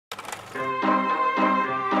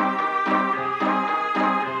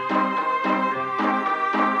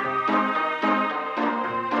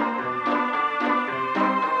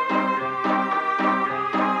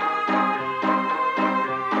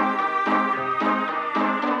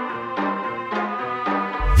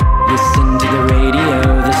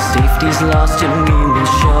he's lost and we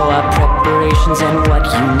will show our preparations, and what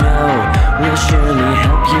you know will surely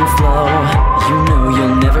help you flow. You know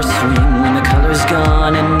you'll never swing when the color's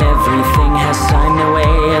gone and everything has signed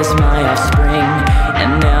away as my offspring.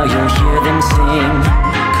 And now you'll hear them sing,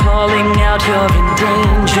 calling out you're in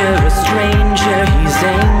danger, a stranger, he's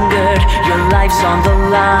angered. Your life's on the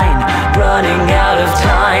line, running out of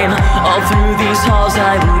time. All through these halls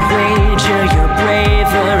I would wager you're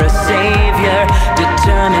braver, a savior,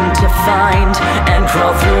 determined to find and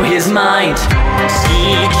crawl through his mind.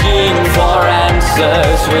 Seeking for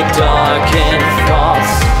answers with darkened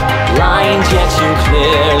thoughts, blind yet you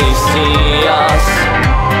clearly